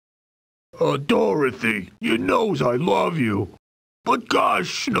Dorothy, you knows I love you. But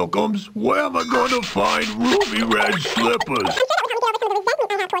gosh, Snookums, where am I going to find ruby red slippers?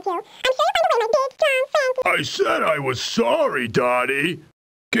 I said I was sorry, Dottie.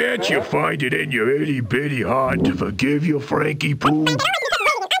 Can't you find it in your itty-bitty heart to forgive your Frankie Poo?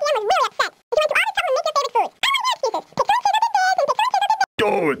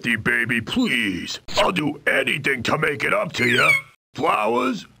 Dorothy, baby, please. I'll do anything to make it up to you.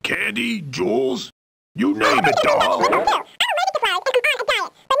 Flowers, candy, jewels, you name it, doll.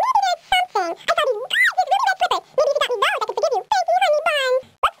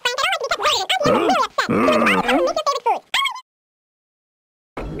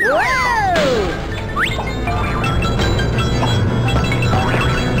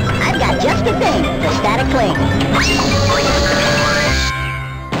 I've got just the thing for static cling.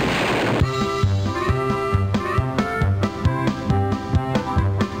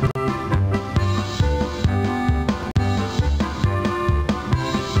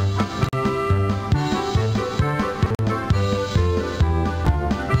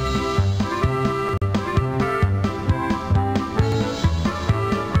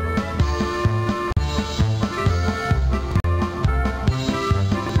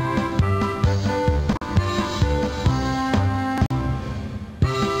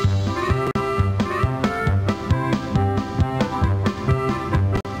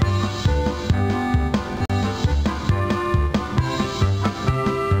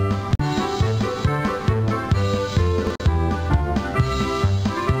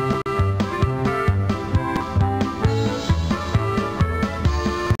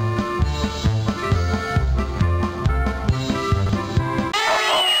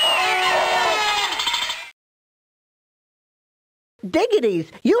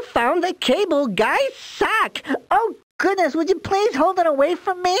 Diggities, you found the cable guy's sock. Oh, goodness, would you please hold it away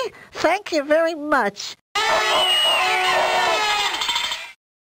from me? Thank you very much.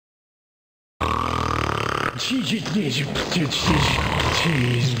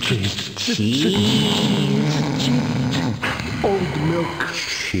 Old milk.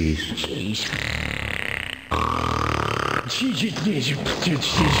 Cheese.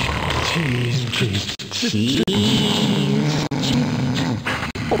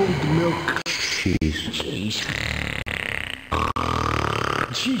 Old milk. Cheese.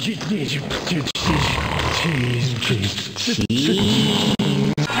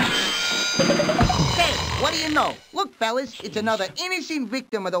 Hey, what do you know? Look, fellas, it's another innocent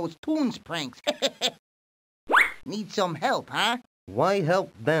victim of those Tooned pranks. Need some help, huh? Why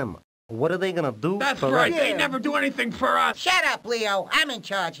help them? What are they gonna do? That's right, they never do anything for us. Shut up, Leo. I'm in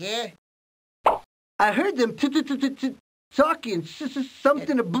charge here. I heard them talking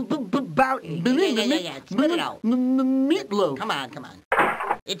something about Yeah. Spit it out. meatloaf. Come on.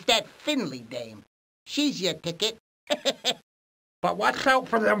 It's that Finley dame. She's your ticket. But watch out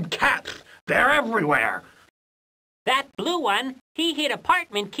for them cats. They're everywhere. That blue one, he hid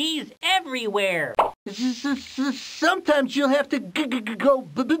apartment keys everywhere. Sometimes you'll have to go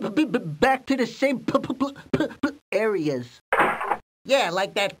back to the same areas. Yeah,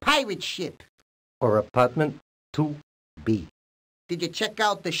 like that pirate ship. Or apartment 2B. Did you check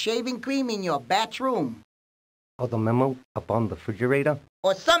out the shaving cream in your bathroom? Or the memo up on the refrigerator?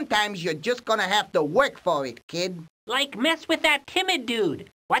 Or sometimes you're just gonna have to work for it, kid. Like mess with that timid dude.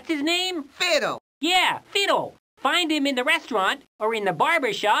 What's his name? Fiddle. Yeah, Fiddle. Find him in the restaurant or in the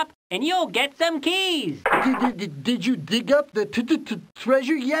barber shop and you'll get some keys. Did you dig up the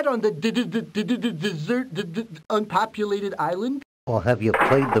treasure yet on the desert, unpopulated island? Or have you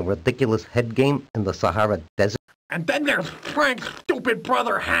played the ridiculous head game in the Sahara Desert? And then there's Frank's stupid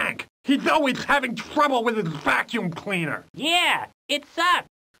brother Hank. He's always having trouble with his vacuum cleaner. Yeah, it sucks.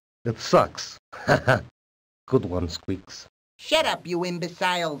 It sucks. Good one, Squeaks. Shut up, you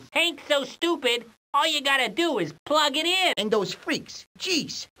imbeciles. Hank's so stupid, all you gotta do is plug it in. And those freaks.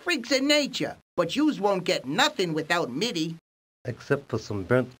 Jeez, freaks of nature. But yous won't get nothing without MIDI. Except for some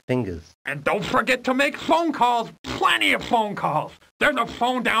burnt fingers. And don't forget to make phone calls. Plenty of phone calls. There's a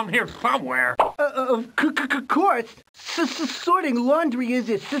phone down here somewhere. Of course. Sorting laundry is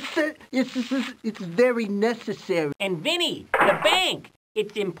it's very necessary. And Vinny, the bank.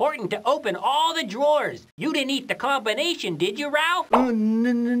 It's important to open all the drawers. You didn't eat the combination, did you, Ralph?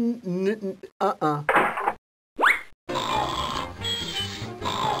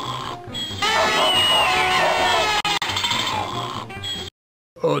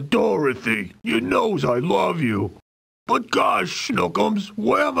 Dorothy, you knows I love you. But gosh, Snookums,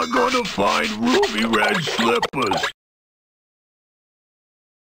 where am I going to find ruby red slippers?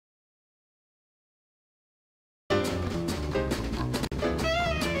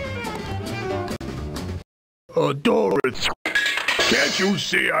 Dorothy. Can't you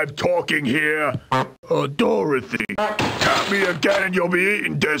see I'm talking here? Dorothy. Tap me again and you'll be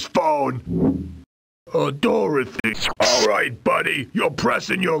eating this phone. Dorothy. All right, buddy. You're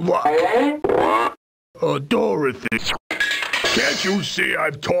pressing your luck. Dorothy. Can't you see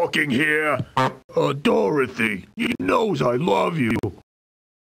I'm talking here? Dorothy. He knows I love you.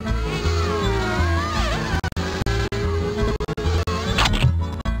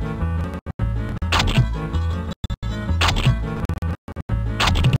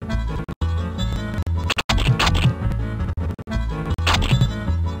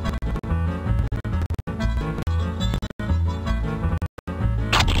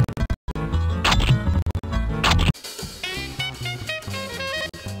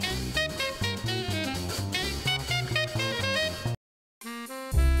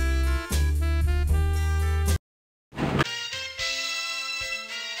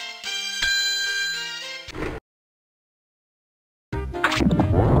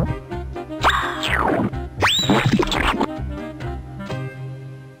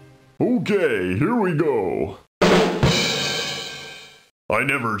 Okay, here we go. I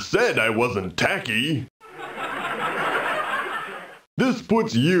never said I wasn't tacky. This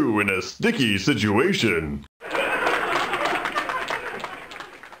puts you in a sticky situation.